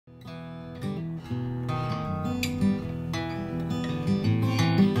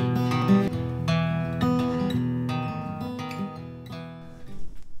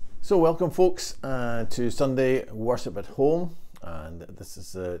So welcome folks to Sunday Worship at Home, and this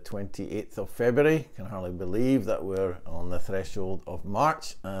is the 28th of February. Can hardly believe that we're on the threshold of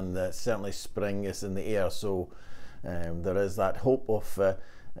March, and certainly spring is in the air, so there is that hope of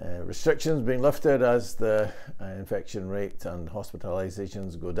restrictions being lifted as the infection rate and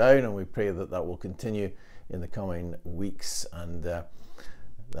hospitalizations go down, and we pray that that will continue in the coming weeks, and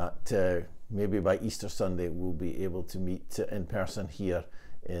that maybe by Easter Sunday we'll be able to meet in person here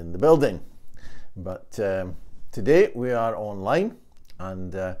in the building. But today we are online,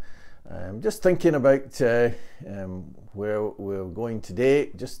 and I'm just thinking about where we're going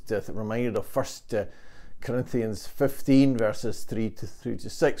today. Just reminded of 1 Corinthians 15 verses 3 to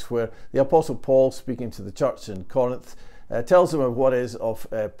 6, where the Apostle Paul, speaking to the church in Corinth, tells them of what is of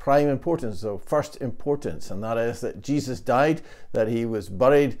prime importance, of first importance, and that is that Jesus died, that he was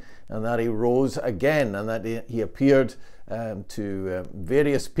buried, and that he rose again, and that he appeared to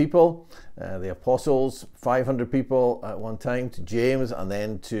various people, the apostles, 500 people at one time, to James, and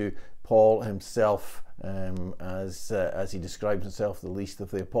then to Paul himself, as he describes himself, the least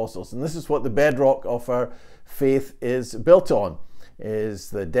of the apostles. And this is what the bedrock of our faith is built on, is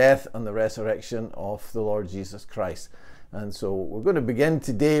the death and the resurrection of the Lord Jesus Christ. And so we're going to begin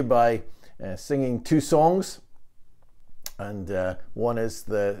today by singing two songs. And one is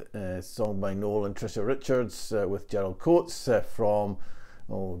the song by Noel and Tricia Richards with Gerald Coates from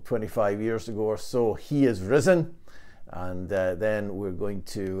 25 years ago or so, He is Risen. And then we're going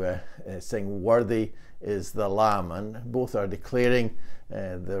to sing Worthy is the Lamb. And both are declaring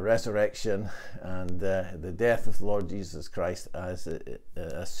the resurrection and the death of the Lord Jesus Christ as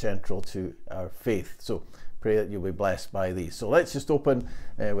central to our faith. So pray that you'll be blessed by these. So let's just open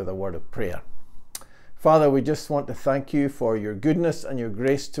with a word of prayer. Father, we just want to thank you for your goodness and your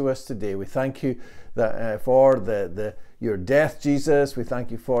grace to us today. We thank you that, for your death, Jesus. We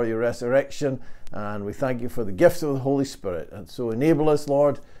thank you for your resurrection, and we thank you for the gift of the Holy Spirit. And so enable us,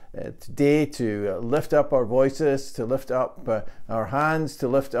 Lord, today to lift up our voices, to lift up our hands, to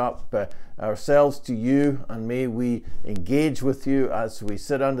lift up ourselves to you, and may we engage with you as we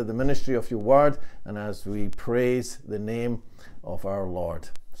sit under the ministry of your word and as we praise the name of our Lord.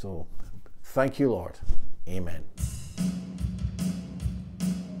 So thank you, Lord. Amen.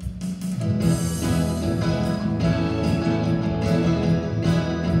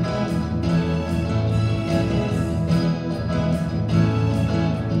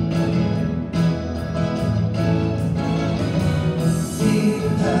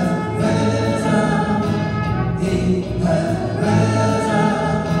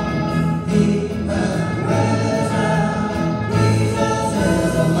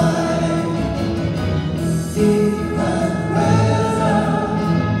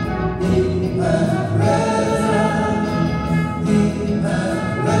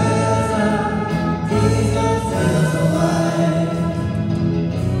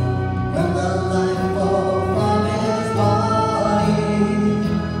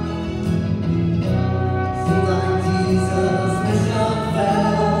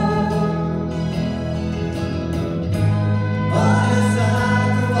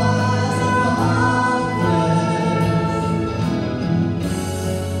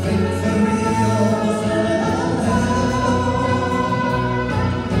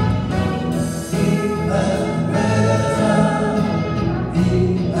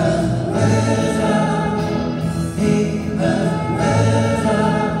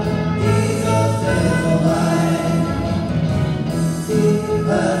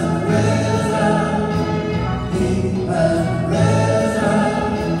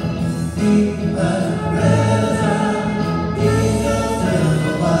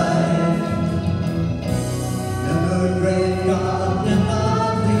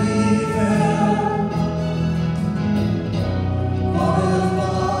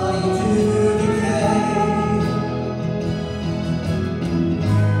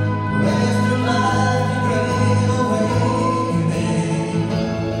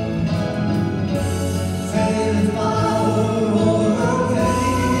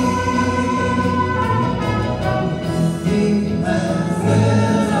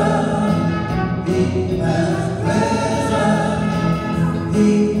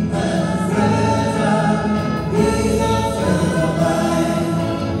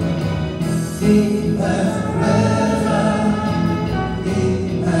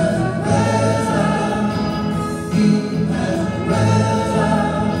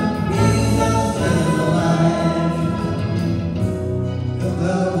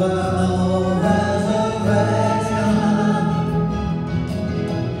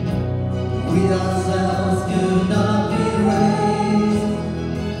 We ourselves could not be raised.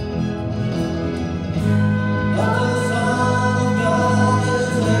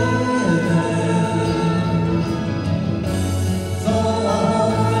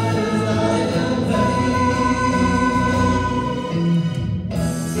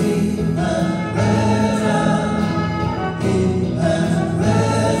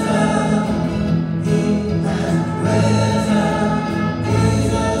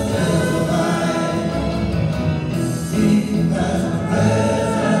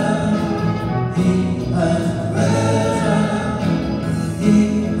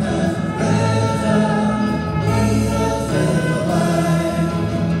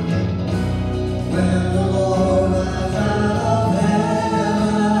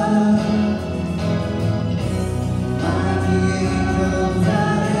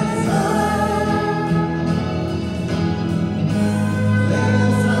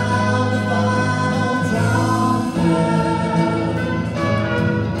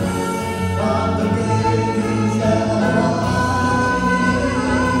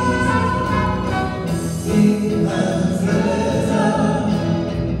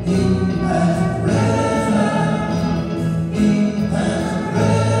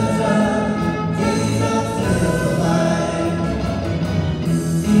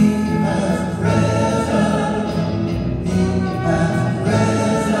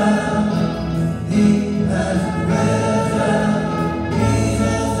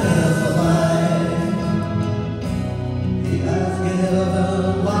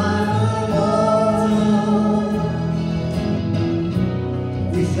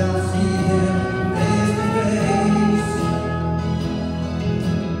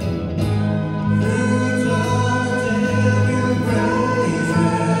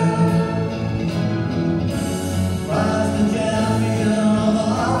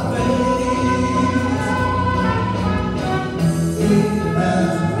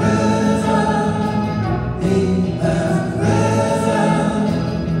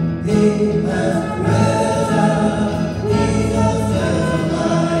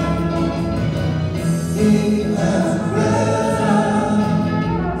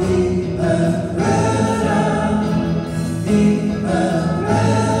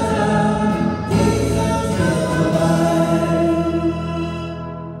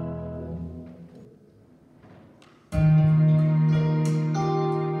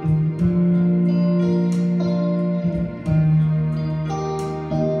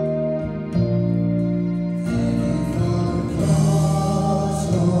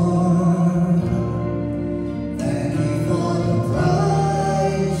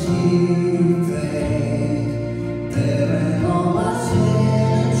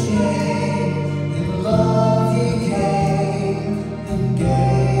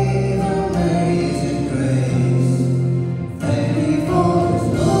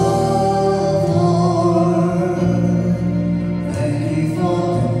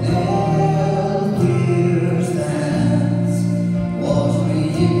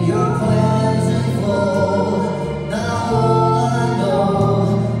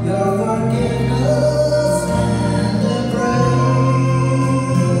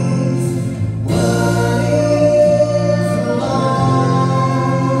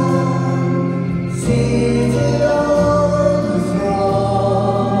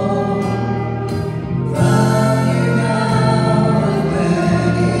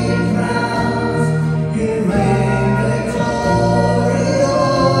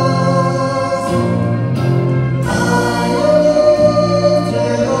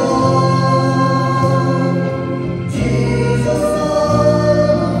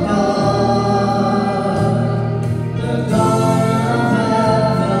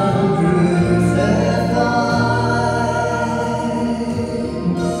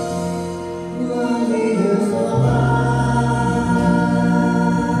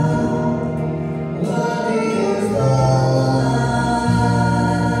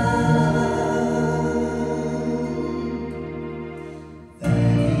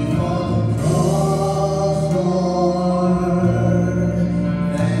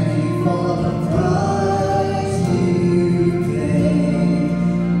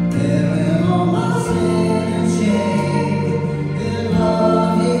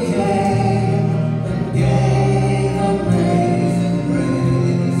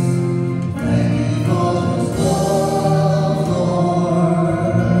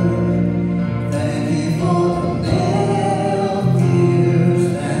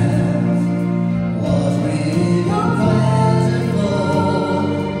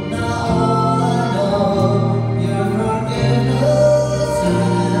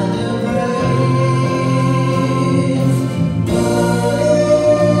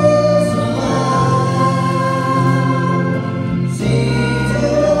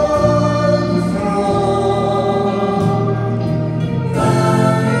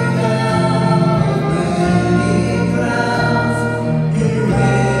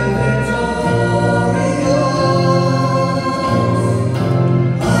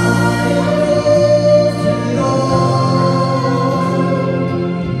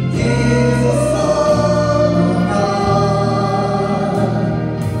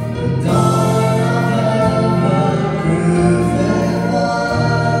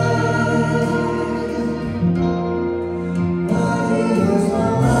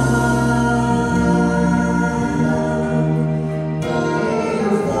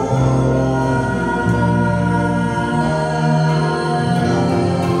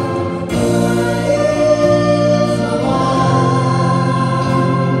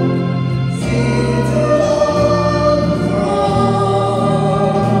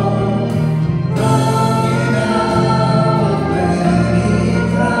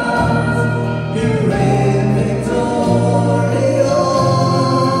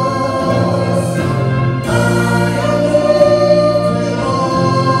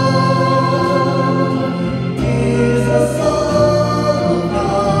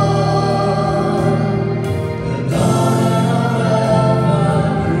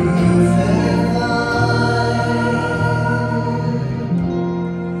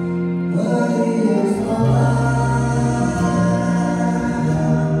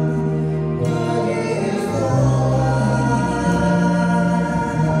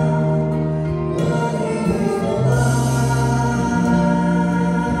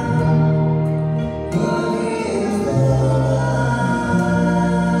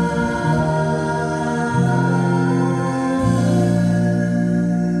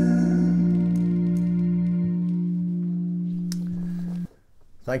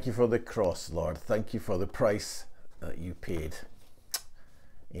 Thank you for the cross, Lord. Thank you for the price that you paid.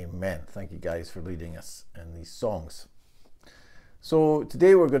 Amen. Thank you guys for leading us in these songs. So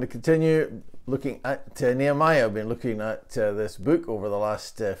today we're going to continue looking at Nehemiah. I've been looking at this book over the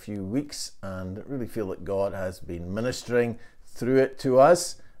last few weeks, and I really feel that God has been ministering through it to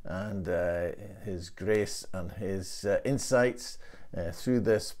us, and his grace and his insights through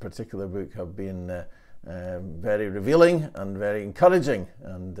this particular book have been very revealing and very encouraging.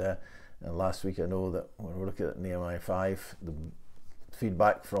 And last week I know that when we're looking at Nehemiah 5, the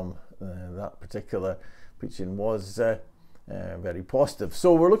feedback from that particular preaching was very positive.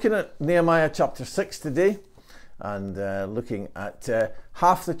 So we're looking at Nehemiah chapter 6 today, and looking at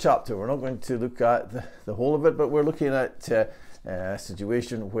half the chapter. We're not going to look at the whole of it, but we're looking at a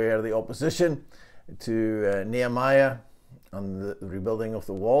situation where the opposition to Nehemiah and the rebuilding of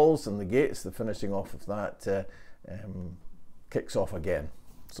the walls and the gates, the finishing off of that, kicks off again.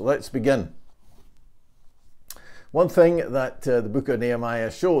 So let's begin. One thing that the book of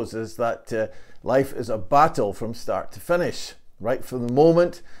Nehemiah shows is that life is a battle from start to finish. Right from the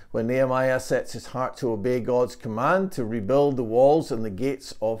moment when Nehemiah sets his heart to obey God's command to rebuild the walls and the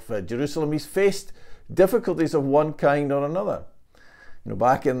gates of Jerusalem, he's faced difficulties of one kind or another.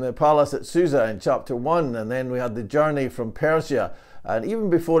 Back in the palace at Susa in chapter 1, and then we had the journey from Persia, and even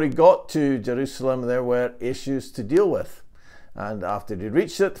before he got to Jerusalem there were issues to deal with, and after he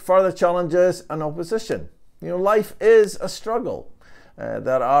reached it, further challenges and opposition. Life is a struggle.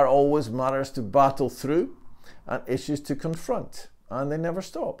 There are always matters to battle through and issues to confront, and they never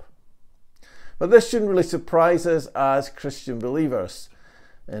stop. But this shouldn't really surprise us as Christian believers.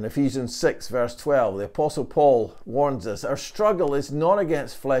 In Ephesians 6 verse 12, the Apostle Paul warns us, our struggle is not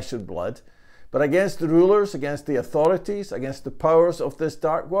against flesh and blood, but against the rulers, against the authorities, against the powers of this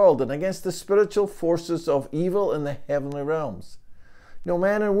dark world, and against the spiritual forces of evil in the heavenly realms.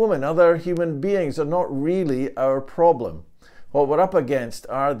 Men and women, other human beings, are not really our problem. What we're up against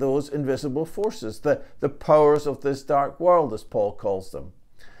are those invisible forces, the powers of this dark world, as Paul calls them.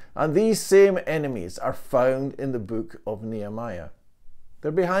 And these same enemies are found in the book of Nehemiah.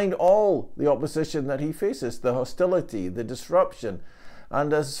 They're behind all the opposition that he faces, the hostility, the disruption.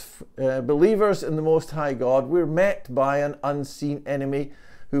 And as believers in the Most High God, we're met by an unseen enemy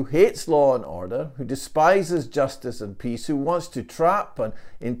who hates law and order, who despises justice and peace, who wants to trap and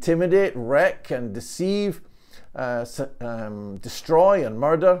intimidate, wreck and deceive, destroy and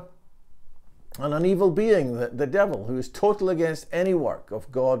murder. And an evil being, the devil, who is total against any work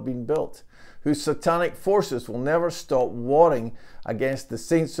of God being built, whose satanic forces will never stop warring against the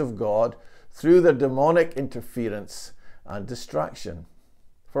saints of God through their demonic interference and distraction.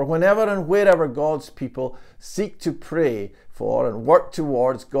 For whenever and wherever God's people seek to pray for and work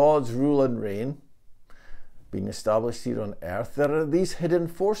towards God's rule and reign being established here on earth, there are these hidden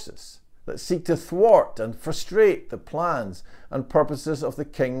forces that seek to thwart and frustrate the plans and purposes of the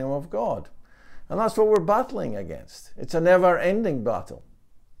kingdom of God. And that's what we're battling against. It's a never-ending battle.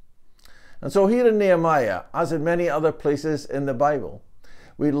 And so here in Nehemiah, as in many other places in the Bible,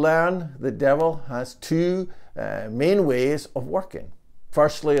 we learn the devil has two main ways of working.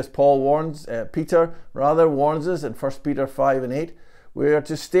 Firstly, as Peter warns us in 1 Peter 5 and 8, we are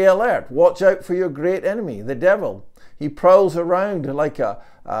to stay alert. Watch out for your great enemy, the devil. He prowls around like a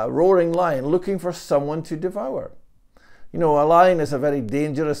roaring lion looking for someone to devour. A lion is a very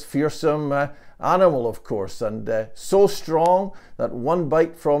dangerous, fearsome animal, of course, and so strong that one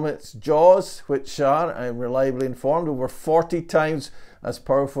bite from its jaws, which are, I'm reliably informed, over 40 times as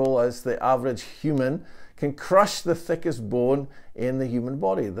powerful as the average human, can crush the thickest bone in the human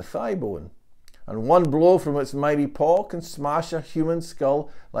body, the thigh bone. And one blow from its mighty paw can smash a human skull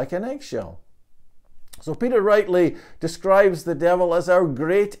like an eggshell. So Peter rightly describes the devil as our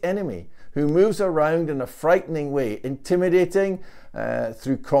great enemy, who moves around in a frightening way, intimidating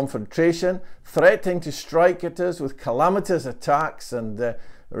through confrontation, threatening to strike at us with calamitous attacks and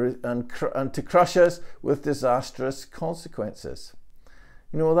to crush us with disastrous consequences.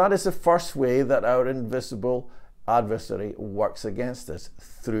 That is the first way that our invisible adversary works against us,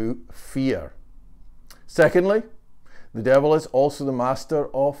 through fear. Secondly, the devil is also the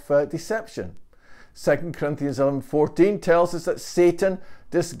master of deception. 2 Corinthians 11:14 tells us that Satan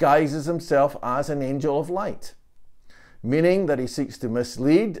disguises himself as an angel of light, meaning that he seeks to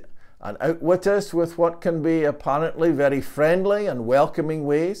mislead and outwit us with what can be apparently very friendly and welcoming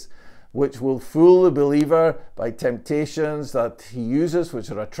ways, which will fool the believer by temptations that he uses which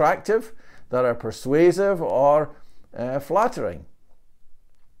are attractive, that are persuasive or flattering.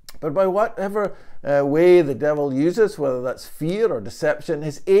 But by whatever way the devil uses, whether that's fear or deception,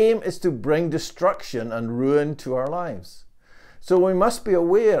 his aim is to bring destruction and ruin to our lives. So we must be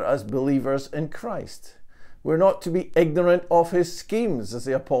aware as believers in Christ. We're not to be ignorant of his schemes, as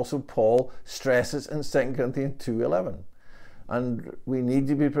the Apostle Paul stresses in 2 Corinthians 2:11. And we need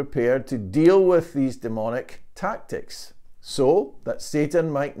to be prepared to deal with these demonic tactics so that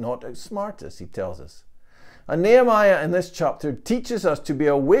Satan might not outsmart us, he tells us. And Nehemiah in this chapter teaches us to be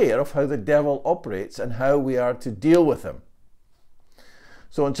aware of how the devil operates and how we are to deal with him.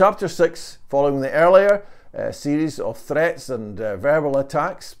 So in chapter 6, following the earlier series of threats and verbal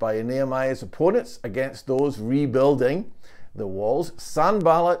attacks by Nehemiah's opponents against those rebuilding the walls,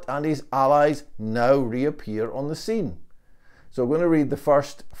 Sanballat and his allies now reappear on the scene. So we're going to read the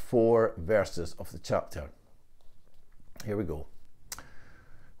first 4 verses of the chapter. Here we go.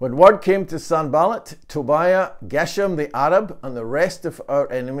 When word came to Sanballat, Tobiah, Geshem the Arab, and the rest of our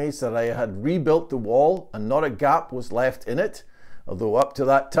enemies that I had rebuilt the wall and not a gap was left in it, although up to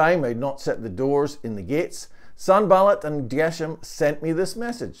that time I had not set the doors in the gates, Sanballat and Geshem sent me this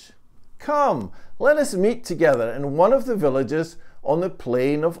message. Come, let us meet together in one of the villages on the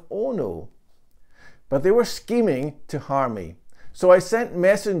plain of Ono. But they were scheming to harm me. So I sent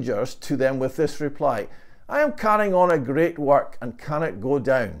messengers to them with this reply, I am carrying on a great work and cannot go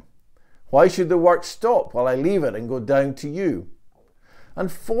down. Why should the work stop while I leave it and go down to you?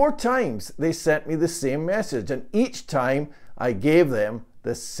 And 4 times they sent me the same message, and each time I gave them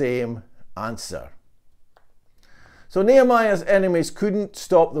the same answer. So Nehemiah's enemies couldn't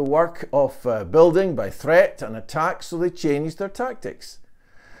stop the work of building by threat and attack, so they changed their tactics.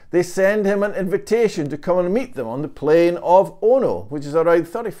 They send him an invitation to come and meet them on the plain of Ono, which is around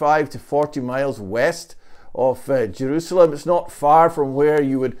 35 to 40 miles west of Jerusalem. It's not far from where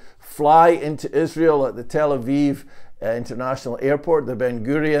you would fly into Israel at the Tel Aviv International Airport, the Ben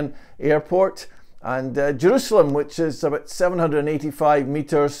Gurion Airport. And Jerusalem, which is about 785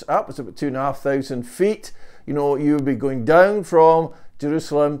 meters up, it's about 2,500 feet. You know, you would be going down from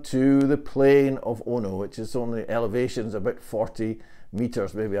Jerusalem to the plain of Ono, which is only elevations about 40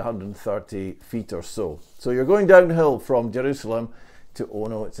 meters, maybe 130 feet or so. So you're going downhill from Jerusalem to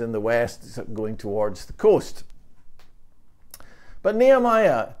Ono. It's in the west, it's going towards the coast. But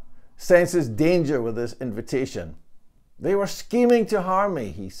Nehemiah senses danger with this invitation. They were scheming to harm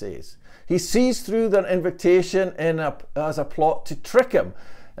me, he says. He sees through their invitation as a plot to trick him,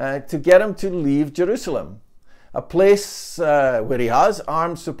 to get him to leave Jerusalem. A place where he has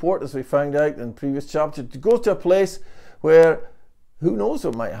armed support, as we found out in the previous chapter, to go to a place where who knows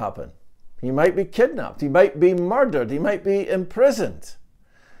what might happen. He might be kidnapped, he might be murdered, he might be imprisoned.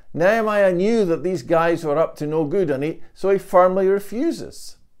 Nehemiah knew that these guys were up to no good, so he firmly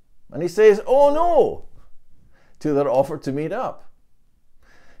refuses. And he says, oh no, to their offer to meet up.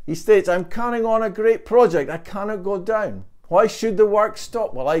 He states, I'm carrying on a great project, I cannot go down. Why should the work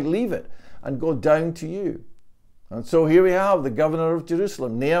stop while I leave it and go down to you? And so here we have the governor of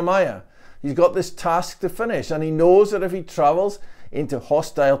Jerusalem, Nehemiah. He's got this task to finish, and he knows that if he travels into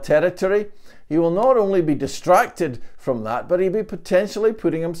hostile territory, he will not only be distracted from that, but he'll be potentially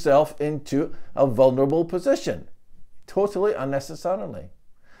putting himself into a vulnerable position, totally unnecessarily.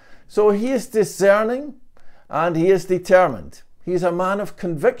 So he is discerning and he is determined. He's a man of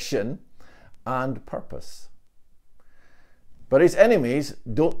conviction and purpose. But his enemies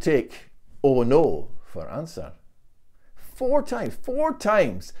don't take "oh no" for answer. 4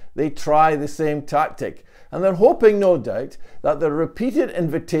 times they try the same tactic, and they're hoping, no doubt, that the repeated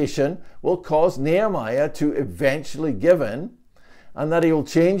invitation will cause Nehemiah to eventually give in, and that he will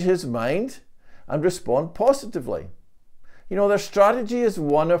change his mind and respond positively. You know, their strategy is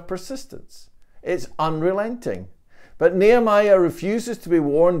one of persistence. It's unrelenting. But Nehemiah refuses to be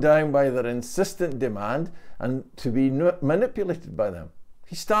worn down by their insistent demand and to be manipulated by them.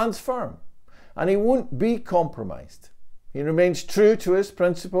 He stands firm, and he won't be compromised. He remains true to his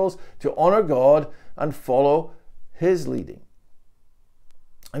principles to honour God and follow his leading.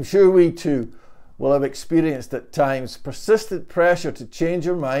 I'm sure we too will have experienced at times persistent pressure to change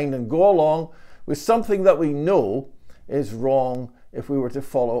our mind and go along with something that we know is wrong if we were to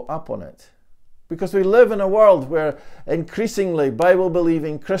follow up on it. Because we live in a world where increasingly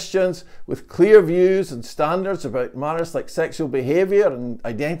Bible-believing Christians with clear views and standards about matters like sexual behaviour and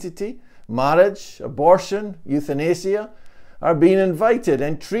identity, marriage, abortion, euthanasia, are being invited,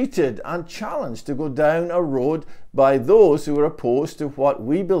 entreated and challenged to go down a road by those who are opposed to what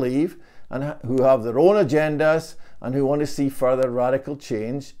we believe and who have their own agendas and who want to see further radical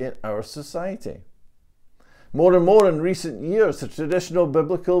change in our society. More and more in recent years, the traditional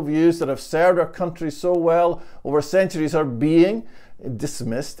biblical views that have served our country so well over centuries are being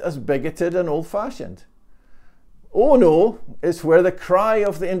dismissed as bigoted and old-fashioned. Oh no, it's where the cry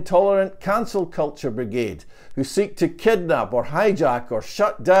of the intolerant cancel culture brigade, who seek to kidnap or hijack or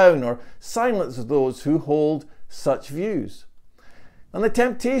shut down or silence those who hold such views. And the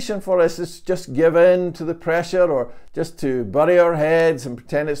temptation for us is just give in to the pressure or just to bury our heads and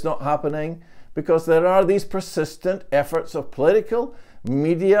pretend it's not happening, because there are these persistent efforts of political,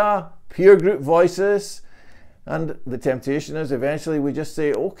 media, peer group voices, and the temptation is eventually we just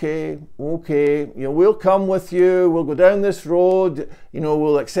say, okay, we'll come with you, we'll go down this road,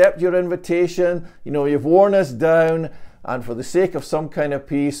 we'll accept your invitation, you've worn us down, and for the sake of some kind of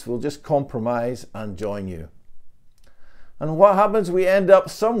peace, we'll just compromise and join you. And what happens? We end up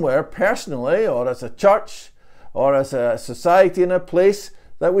somewhere personally, or as a church, or as a society in a place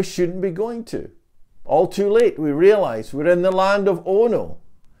that we shouldn't be going to. All too late, we realize we're in the land of Ono,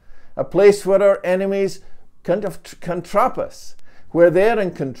 a place where our enemies can trap us, where they're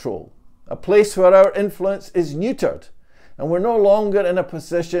in control, a place where our influence is neutered, and we're no longer in a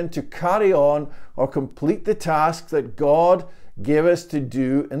position to carry on or complete the task that God gave us to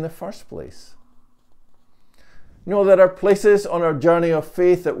do in the first place. There are places on our journey of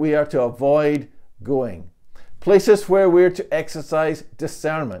faith that we are to avoid going. Places where we're to exercise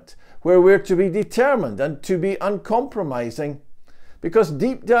discernment, where we're to be determined and to be uncompromising. Because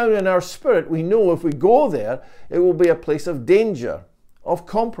deep down in our spirit, we know if we go there, it will be a place of danger, of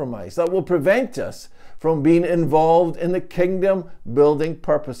compromise, that will prevent us from being involved in the kingdom building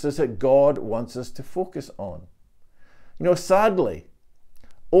purposes that God wants us to focus on. Sadly,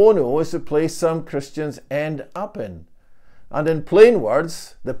 Ono is the place some Christians end up in. And in plain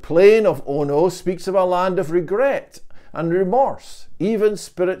words, the plain of Ono speaks of a land of regret and remorse, even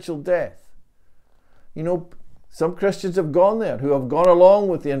spiritual death. Some Christians have gone there, who have gone along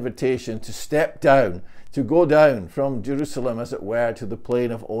with the invitation to step down, to go down from Jerusalem, as it were, to the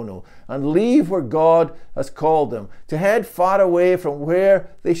plain of Ono, and leave where God has called them, to head far away from where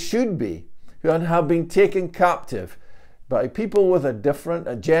they should be, who have been taken captive by people with a different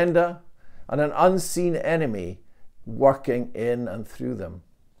agenda and an unseen enemy working in and through them.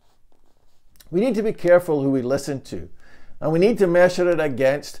 We need to be careful who we listen to, and we need to measure it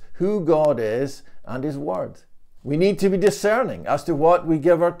against who God is and His Word. We need to be discerning as to what we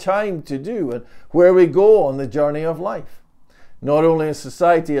give our time to do and where we go on the journey of life. Not only in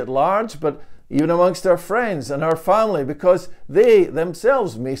society at large, but even amongst our friends and our family, because they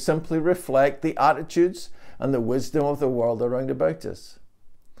themselves may simply reflect the attitudes and the wisdom of the world around about us.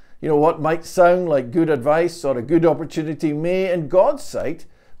 What might sound like good advice or a good opportunity may, in God's sight,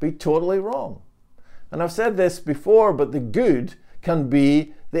 be totally wrong. And I've said this before, but the good can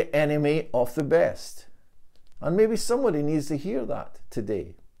be the enemy of the best. And maybe somebody needs to hear that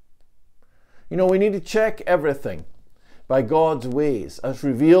today. We need to check everything by God's ways as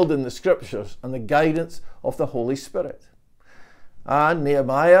revealed in the Scriptures and the guidance of the Holy Spirit. And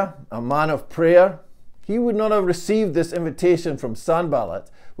Nehemiah, a man of prayer, he would not have received this invitation from Sanballat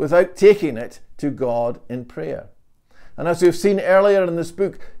without taking it to God in prayer. And as we've seen earlier in this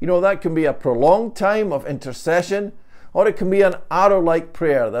book, that can be a prolonged time of intercession, or it can be an arrow-like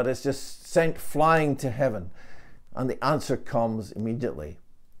prayer that is just sent flying to heaven, and the answer comes immediately.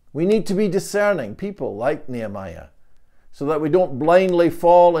 We need to be discerning people like Nehemiah, so that we don't blindly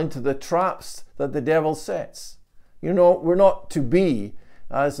fall into the traps that the devil sets. We're not to be,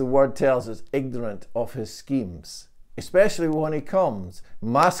 as the word tells us, ignorant of his schemes, especially when he comes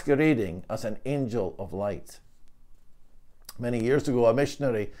masquerading as an angel of light. Many years ago, a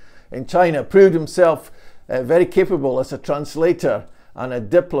missionary in China proved himself very capable as a translator and a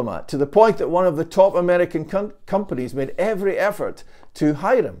diplomat, to the point that one of the top American companies made every effort to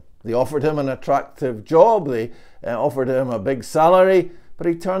hire him. They offered him an attractive job, they offered him a big salary, but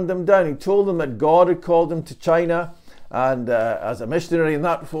he turned them down. He told them that God had called him to China and as a missionary, and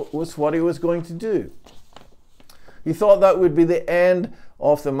that was what he was going to do. He thought that would be the end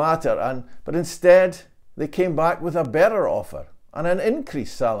of the matter, but instead they came back with a better offer and an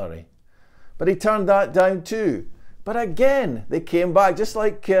increased salary. But he turned that down too. But again, they came back, just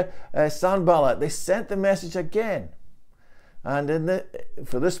like Sanballat. They sent the message again. And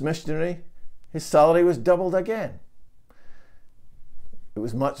for this missionary, his salary was doubled again. It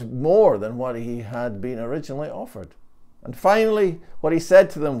was much more than what he had been originally offered. And finally, what he said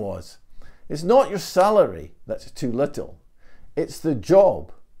to them was, it's not your salary that's too little. It's the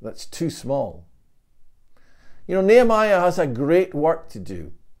job that's too small. Nehemiah has a great work to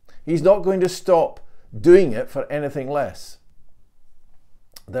do. He's not going to stop doing it for anything less.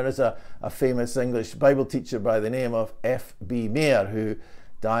 There is a famous English Bible teacher by the name of F.B. Mayer who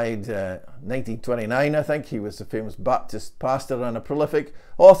died 1929, I think. He was a famous Baptist pastor and a prolific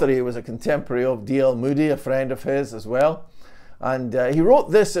author. He was a contemporary of D.L. Moody, a friend of his as well. And he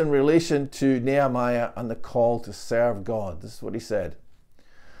wrote this in relation to Nehemiah and the call to serve God. This is what he said.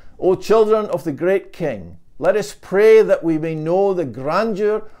 O children of the great King, let us pray that we may know the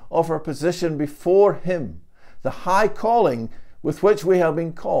grandeur of our position before him, the high calling with which we have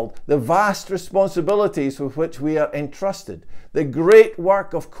been called, the vast responsibilities with which we are entrusted, the great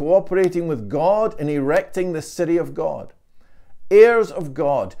work of cooperating with God in erecting the city of God. Heirs of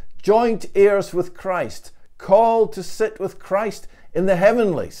God, joint heirs with Christ, called to sit with Christ in the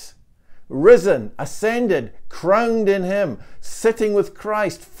heavenlies, risen, ascended, crowned in him, sitting with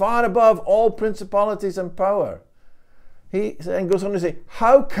Christ far above all principalities and power. He then goes on to say,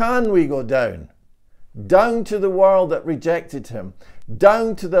 how can we go down? Down to the world that rejected him,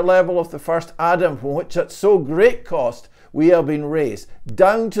 down to the level of the first Adam, from which at so great cost we have been raised,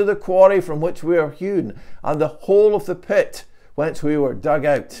 down to the quarry from which we are hewn, and the hole of the pit whence we were dug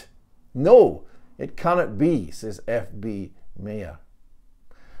out. No, it cannot be, says F.B. Mayer.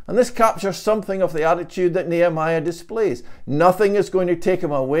 And this captures something of the attitude that Nehemiah displays. Nothing is going to take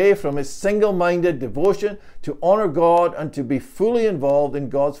him away from his single-minded devotion to honour God and to be fully involved in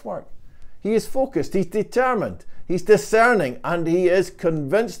God's work. He is focused, he's determined, he's discerning, and he is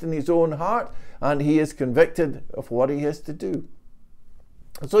convinced in his own heart, and he is convicted of what he has to do.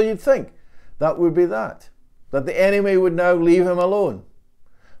 And so you'd think that would be that the enemy would now leave him alone.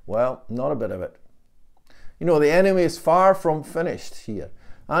 Well, not a bit of it. You know, the enemy is far from finished here.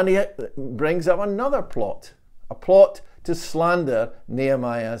 And he brings up another plot, a plot to slander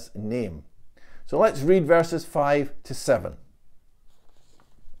Nehemiah's name. So let's read verses 5 to 7.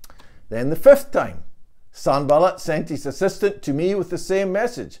 Then the fifth time, Sanballat sent his assistant to me with the same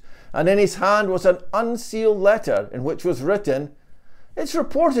message, and in his hand was an unsealed letter in which was written, it's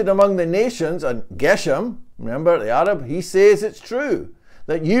reported among the nations, and Geshem, remember the Arab, he says it's true,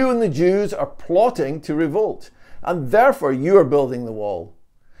 that you and the Jews are plotting to revolt, and therefore you are building the wall.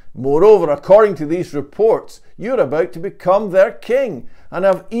 Moreover, according to these reports, you are about to become their king, and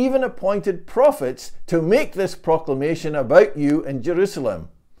have even appointed prophets to make this proclamation about you in Jerusalem.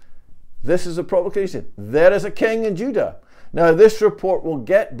 This is a proclamation. There is a king in Judah. Now this report will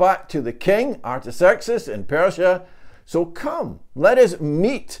get back to the king, Artaxerxes, in Persia. So come, let us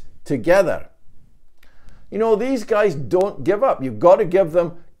meet together. You know, these guys don't give up. You've got to give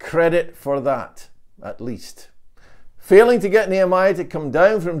them credit for that, at least. Failing to get Nehemiah to come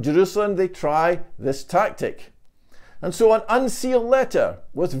down from Jerusalem, they try this tactic. And so an unsealed letter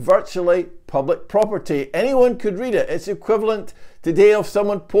was virtually public property. Anyone could read it. It's equivalent today of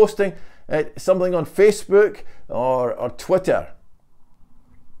someone posting something on Facebook or Twitter.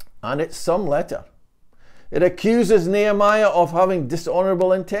 And it's some letter. It accuses Nehemiah of having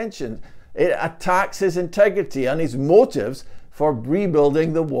dishonorable intentions. It attacks his integrity and his motives for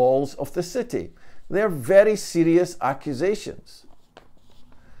rebuilding the walls of the city. They're very serious accusations.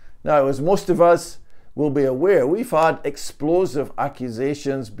 Now, as most of us will be aware, we've had explosive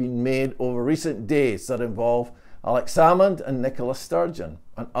accusations being made over recent days that involve Alex Salmond and Nicola Sturgeon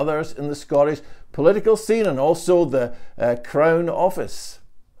and others in the Scottish political scene and also the Crown Office.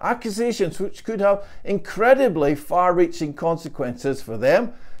 Accusations which could have incredibly far-reaching consequences for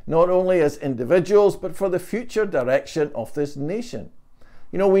them, not only as individuals, but for the future direction of this nation.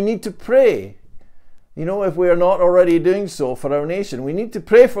 You know, we need to pray. You know, if we are not already doing so for our nation, we need to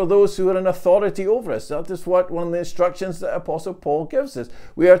pray for those who are in authority over us. That is what one of the instructions that Apostle Paul gives us.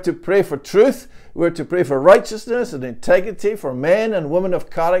 We are to pray for truth. We are to pray for righteousness and integrity, for men and women of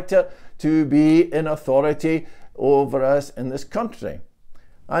character to be in authority over us in this country.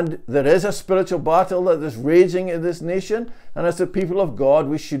 And there is a spiritual battle that is raging in this nation, and as the people of God,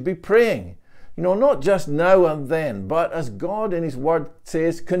 we should be praying. You know, not just now and then, but as God in his word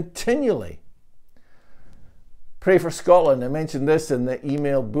says, continually. Pray for Scotland. I mentioned this in the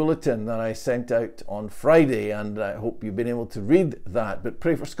email bulletin that I sent out on Friday, and I hope you've been able to read that. But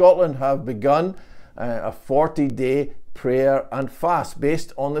Pray for Scotland have begun a 40-day prayer and fast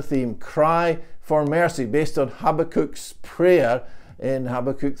based on the theme Cry for Mercy, based on Habakkuk's prayer in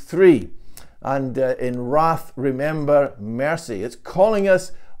Habakkuk 3. And in Wrath, Remember Mercy. It's calling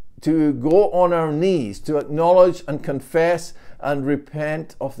us to go on our knees, to acknowledge and confess and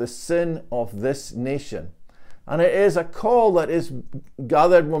repent of the sin of this nation. And it is a call that is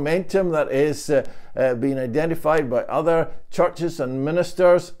gathered momentum, that is being identified by other churches and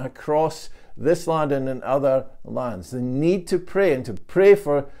ministers across this land and in other lands. The need to pray and to pray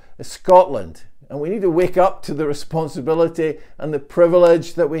for Scotland And we need to wake up to the responsibility and the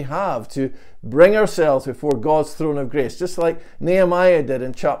privilege that we have to bring ourselves before God's throne of grace, just like Nehemiah did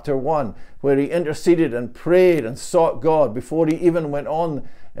in chapter 1, where he interceded and prayed and sought God before he even went on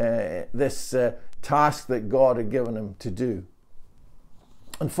this task that God had given him to do.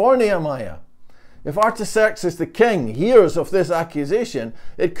 And for Nehemiah, if Artaxerxes the king hears of this accusation,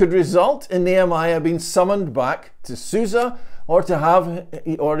 it could result in Nehemiah being summoned back to Susa or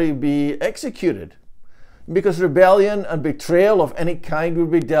to be executed, because rebellion and betrayal of any kind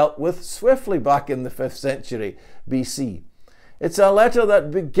would be dealt with swiftly back in the 5th century BC. It's a letter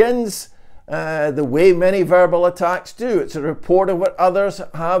that begins the way many verbal attacks do. It's a report of what others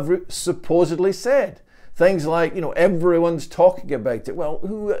have supposedly said. Things like, everyone's talking about it. Well,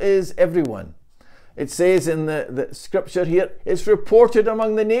 who is everyone? It says in the scripture here, it's reported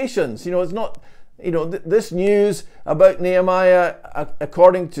among the nations. It's not, this news about Nehemiah,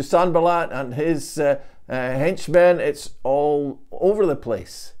 according to Sanballat and his henchmen, it's all over the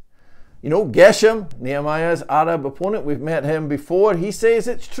place. Geshem, Nehemiah's Arab opponent, we've met him before, he says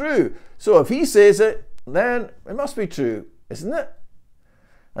it's true. So if he says it, then it must be true, isn't it?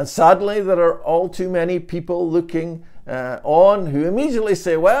 And sadly, there are all too many people looking on who immediately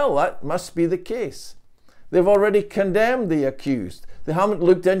say, well, that must be the case. They've already condemned the accused. They haven't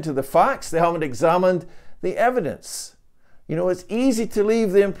looked into the facts. They haven't examined the evidence. It's easy to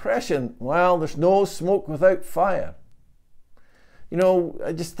leave the impression, well, there's no smoke without fire.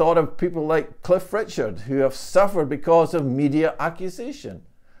 I just thought of people like Cliff Richard, who have suffered because of media accusation.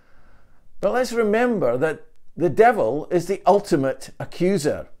 But let's remember that the devil is the ultimate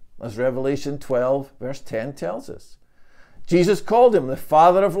accuser, as Revelation 12 verse 10 tells us. Jesus called him the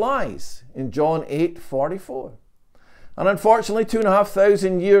father of lies in John 8:44. And unfortunately,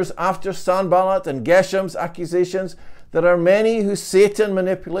 2,500 years after Sanballat and Geshem's accusations, there are many who Satan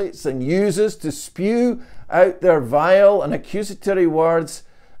manipulates and uses to spew out their vile and accusatory words,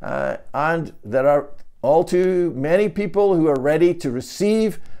 and there are all too many people who are ready to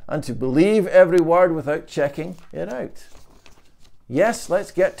receive and to believe every word without checking it out. Yes,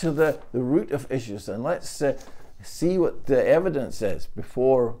 let's get to the root of issues, and let's see what the evidence is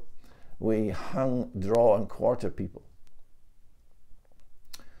before we hang, draw and quarter people.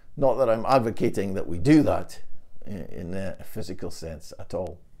 Not that I'm advocating that we do that in a physical sense at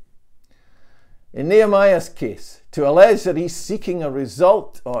all. In Nehemiah's case, to allege that he's seeking a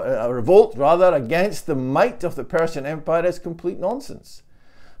revolt against the might of the Persian Empire is complete nonsense,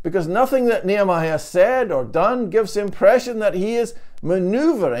 because nothing that Nehemiah said or done gives the impression that he is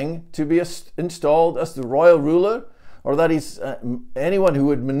maneuvering to be installed as the royal ruler, or that he's anyone who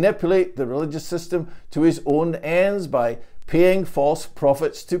would manipulate the religious system to his own ends by paying false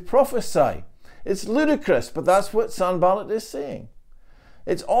prophets to prophesy. It's ludicrous, but that's what Sanballat is saying.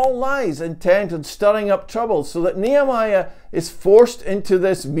 It's all lies intent on stirring up trouble so that Nehemiah is forced into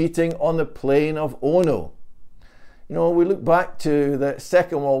this meeting on the plain of Ono. We look back to the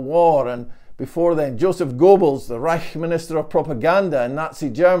Second World War, and before then, Joseph Goebbels, the Reich Minister of Propaganda in Nazi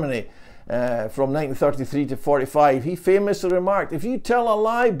Germany from 1933 to 45, he famously remarked, if you tell a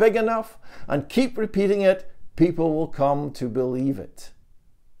lie big enough and keep repeating it, people will come to believe it.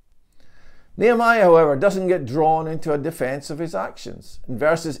 Nehemiah, however, doesn't get drawn into a defense of his actions. In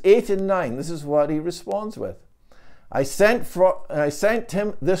verses 8 and 9, this is what he responds with. I sent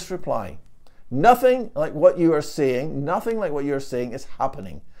him this reply. Nothing like what you are saying is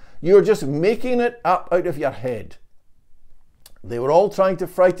happening. You are just making it up out of your head. They were all trying to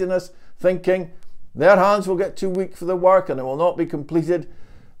frighten us, thinking their hands will get too weak for the work and it will not be completed.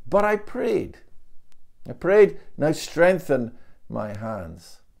 But I prayed, now strengthen my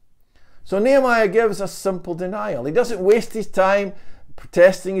hands. So Nehemiah gives a simple denial. He doesn't waste his time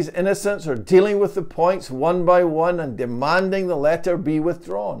protesting his innocence or dealing with the points one by one and demanding the letter be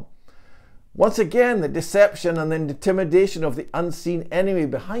withdrawn. Once again, the deception and the intimidation of the unseen enemy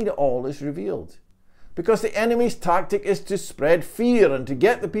behind it all is revealed. Because the enemy's tactic is to spread fear and to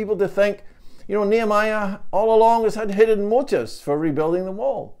get the people to think, Nehemiah all along has had hidden motives for rebuilding the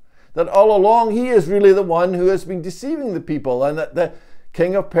wall. That all along he is really the one who has been deceiving the people, and that the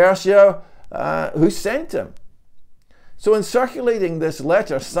king of Persia who sent him. So in circulating this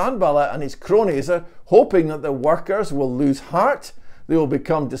letter, Sanballat and his cronies are hoping that the workers will lose heart, they will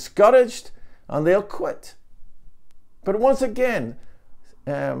become discouraged, and they'll quit. But once again,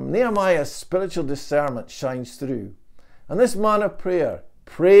 Nehemiah's spiritual discernment shines through. And this man of prayer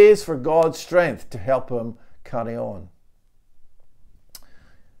prays for God's strength to help him carry on.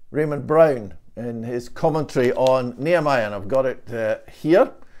 Raymond Brown, in his commentary on Nehemiah, and I've got it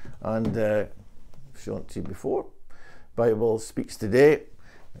here, and I've shown it to you before, Bible Speaks Today,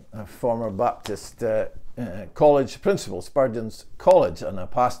 a former Baptist college principal, Spurgeon's College, and a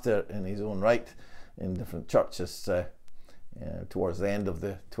pastor in his own right in different churches towards the end of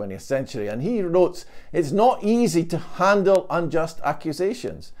the 20th century. And he wrote, "It's not easy to handle unjust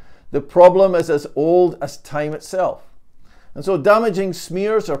accusations. The problem is as old as time itself. And so damaging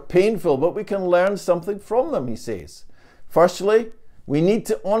smears are painful, but we can learn something from them," he says. Firstly, we need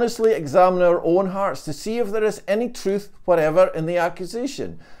to honestly examine our own hearts to see if there is any truth whatever in the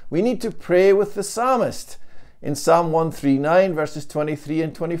accusation. We need to pray with the psalmist in Psalm 139, verses 23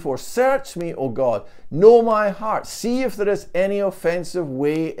 and 24. "Search me, O God, know my heart, see if there is any offensive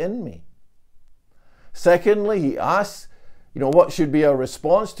way in me." Secondly, he asks, what should be our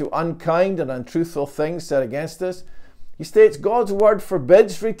response to unkind and untruthful things said against us? He states God's word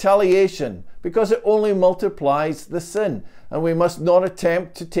forbids retaliation because it only multiplies the sin, and we must not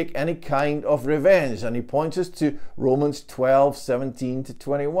attempt to take any kind of revenge. And he points us to Romans 12, 17 to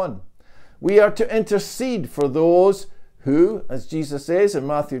 21. We are to intercede for those who, as Jesus says in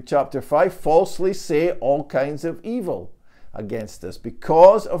Matthew chapter 5, falsely say all kinds of evil against us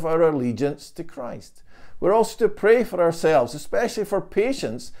because of our allegiance to Christ. We're also to pray for ourselves, especially for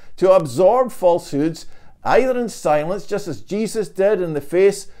patience, to absorb falsehoods, either in silence, just as Jesus did in the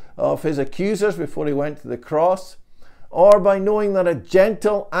face of his accusers before he went to the cross, or by knowing that a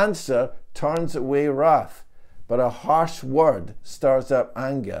gentle answer turns away wrath, but a harsh word stirs up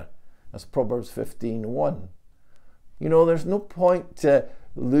anger, as Proverbs 15:1. There's no point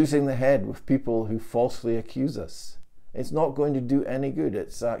losing the head with people who falsely accuse us. It's not going to do any good.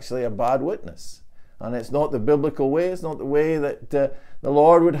 It's actually a bad witness. And it's not the biblical way. It's not the way that the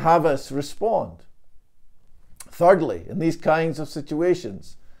Lord would have us respond. Thirdly, in these kinds of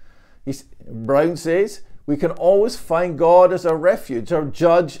situations, Brown says, we can always find God as our refuge, our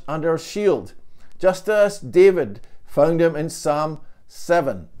judge, and our shield, just as David found him in Psalm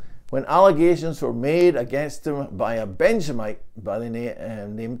 7, when allegations were made against him by a Benjamite by the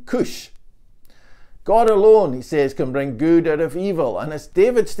name Cush. God alone, he says, can bring good out of evil. And as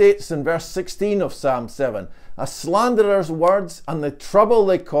David states in verse 16 of Psalm 7, a slanderer's words and the trouble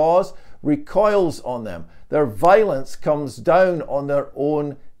they cause recoils on them. Their violence comes down on their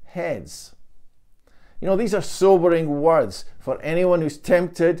own heads. These are sobering words for anyone who's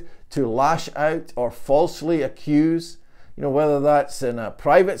tempted to lash out or falsely accuse, whether that's in a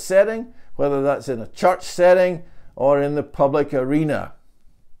private setting, whether that's in a church setting, or in the public arena.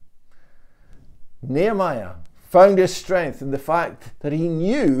 Nehemiah found his strength in the fact that he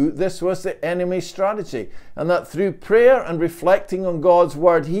knew this was the enemy's strategy, and that through prayer and reflecting on God's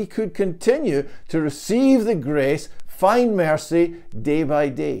word, he could continue to receive the grace, find mercy day by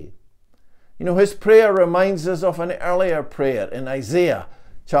day. His prayer reminds us of an earlier prayer in Isaiah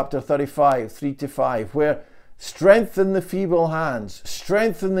chapter 35, 3-5, where strengthen the feeble hands,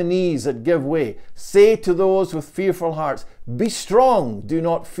 strengthen the knees that give way. Say to those with fearful hearts, be strong, do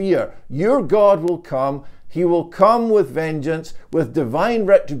not fear. Your God will come. He will come with vengeance, with divine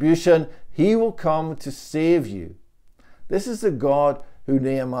retribution. He will come to save you. This is the God who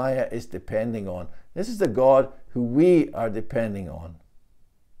Nehemiah is depending on. This is the God who we are depending on.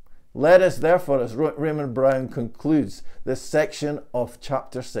 Let us therefore, as Raymond Brown concludes this section of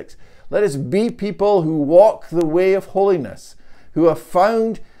chapter 6, let us be people who walk the way of holiness, who have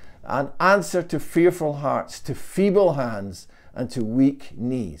found an answer to fearful hearts, to feeble hands, and to weak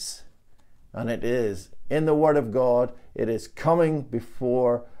knees. And it is in the Word of God, it is coming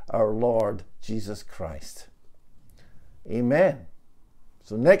before our Lord Jesus Christ. Amen.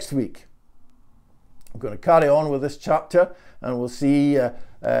 So next week, I'm going to carry on with this chapter, and we'll see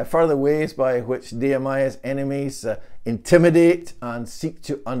further ways by which Nehemiah's enemies intimidate and seek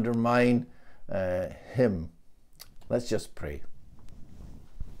to undermine him. Let's just pray.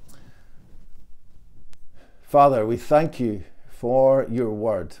 Father, we thank you for your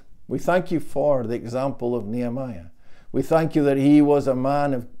word. We thank you for the example of Nehemiah. We thank you that he was a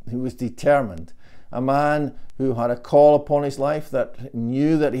man who was determined, a man who had a call upon his life, that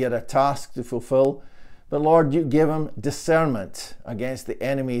knew that he had a task to fulfill. But Lord, you give him discernment against the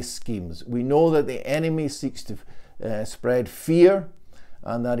enemy's schemes. We know that the enemy seeks to spread fear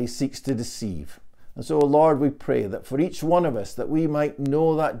and that he seeks to deceive. And so, Lord, we pray that for each one of us, that we might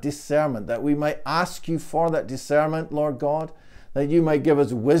know that discernment, that we might ask you for that discernment, Lord God, that you might give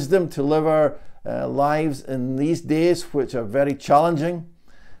us wisdom to live our lives in these days, which are very challenging.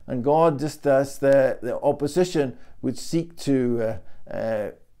 And God, just as the opposition would seek to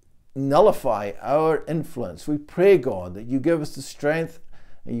nullify our influence, we pray, God, that you give us the strength,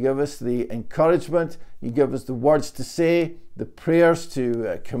 you give us the encouragement, you give us the words to say, the prayers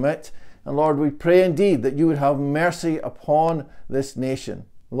to commit. And Lord, we pray indeed that you would have mercy upon this nation.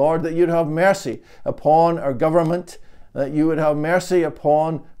 Lord, that you'd have mercy upon our government, that you would have mercy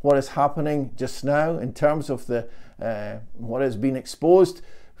upon what is happening just now in terms of the what has been exposed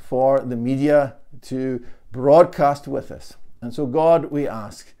for the media to broadcast with us. And so, God, we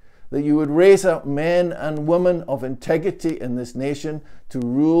ask that you would raise up men and women of integrity in this nation to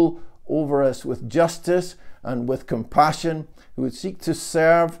rule over us with justice and with compassion, who would seek to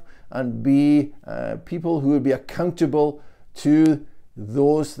serve and be people who would be accountable to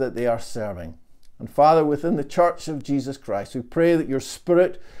those that they are serving. And Father, within the Church of Jesus Christ, we pray that your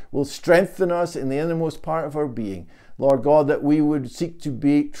Spirit will strengthen us in the innermost part of our being. Lord God, that we would seek to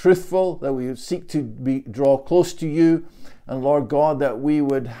be truthful, that we would seek to draw close to you, and Lord God, that we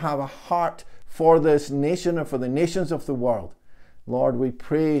would have a heart for this nation and for the nations of the world. Lord, we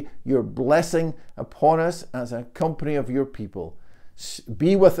pray your blessing upon us as a company of your people.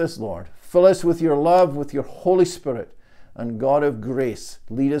 Be with us, Lord. Fill us with your love, with your Holy Spirit. And God of grace,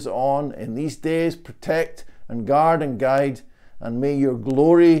 lead us on in these days, protect and guard and guide, and may your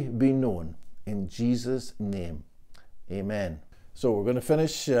glory be known. In Jesus' name, amen. So we're going to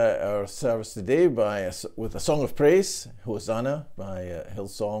finish our service today with a song of praise, Hosanna by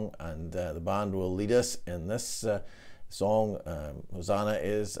Hillsong, and the band will lead us in this song. Hosanna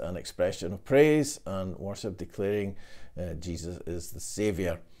is an expression of praise and worship, declaring Jesus is the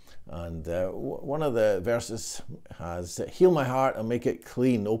Saviour. And one of the verses has, heal my heart and make it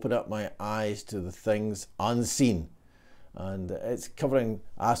clean, open up my eyes to the things unseen. And it's covering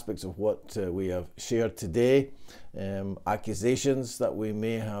aspects of what we have shared today, accusations that we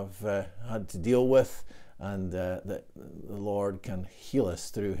may have had to deal with, and that the Lord can heal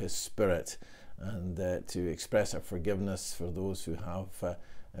us through his Spirit, and to express our forgiveness for those who have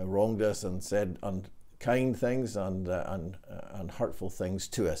wronged us and said unkind things and hurtful things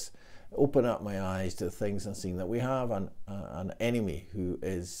to us. Open up my eyes to the things unseen, that we have an enemy who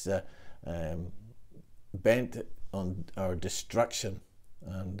is bent on our destruction,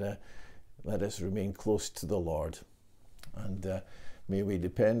 and let us remain close to the Lord, and may we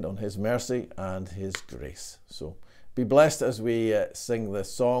depend on his mercy and his grace. So be blessed as we sing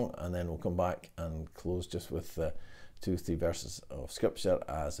this song, and then we'll come back and close just with 2-3 verses of scripture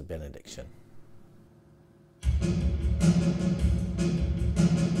as a benediction.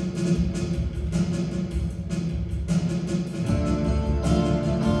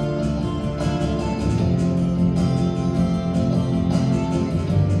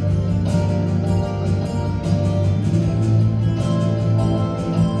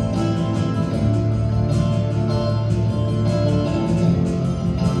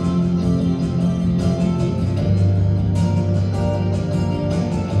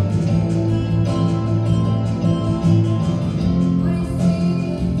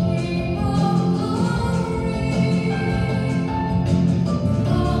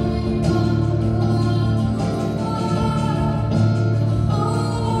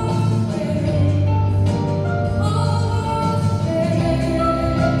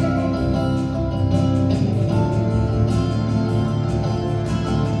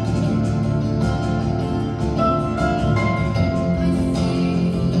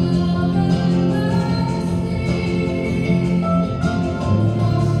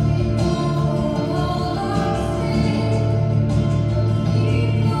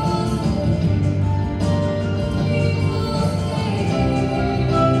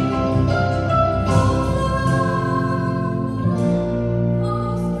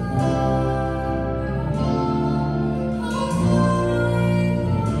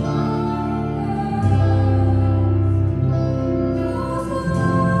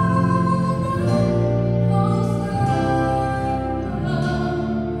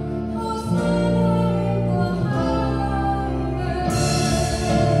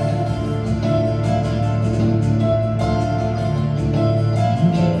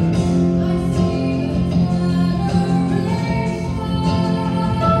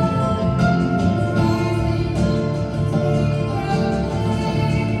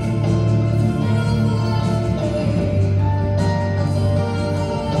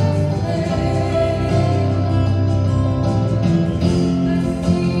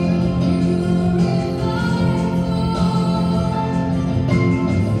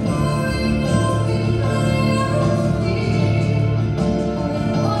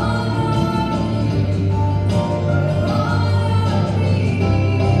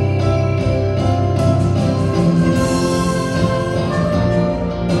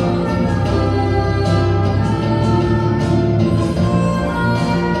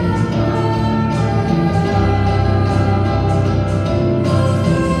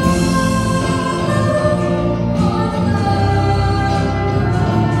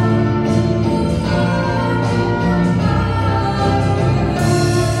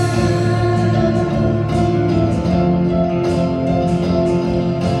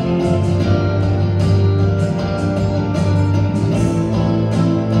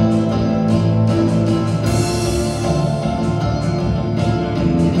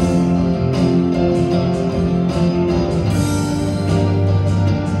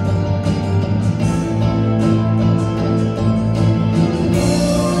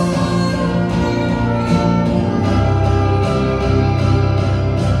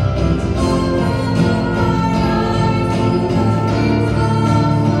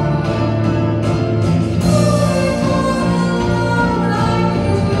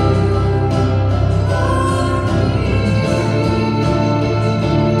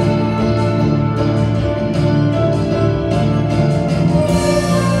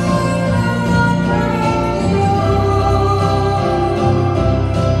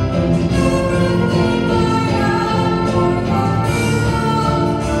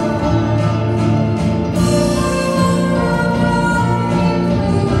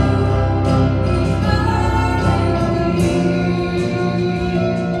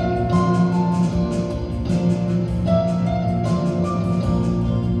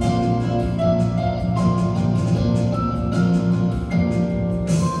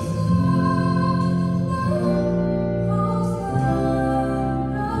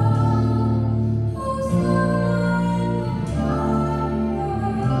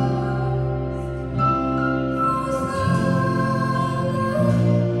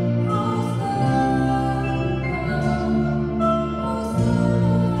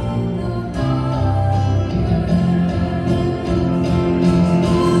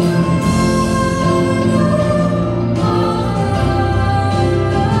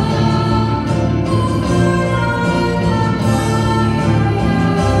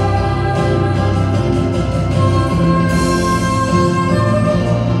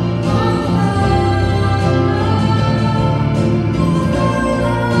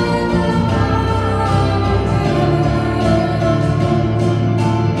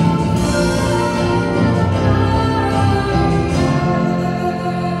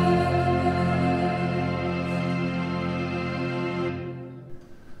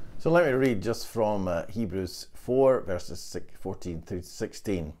 So let me read just from Hebrews 4 verses 14 through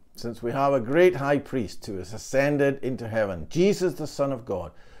 16. Since we have a great high priest who has ascended into heaven, Jesus the Son of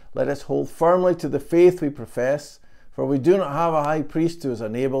God, let us hold firmly to the faith we profess, for we do not have a high priest who is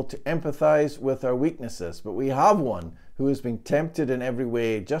unable to empathize with our weaknesses, but we have one who has been tempted in every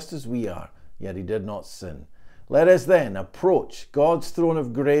way just as we are, yet he did not sin. Let us then approach God's throne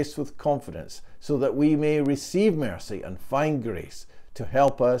of grace with confidence, so that we may receive mercy and find grace to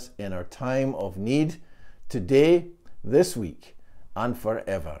help us in our time of need, today, this week, and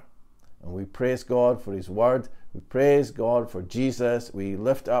forever. And we praise God for his word. We praise God for Jesus. We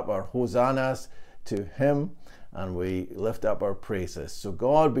lift up our hosannas to him, and we lift up our praises. So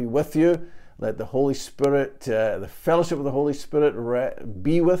God be with you. Let the Holy Spirit, the fellowship of the Holy Spirit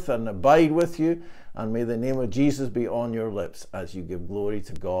be with and abide with you. And may the name of Jesus be on your lips as you give glory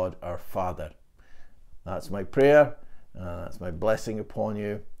to God our Father. That's my prayer. That's my blessing upon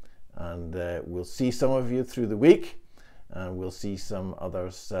you. And we'll see some of you through the week. And we'll see some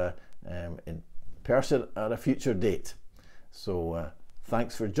others in person at a future date. So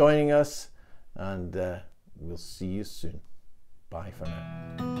thanks for joining us. And we'll see you soon. Bye for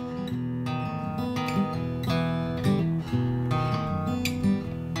now.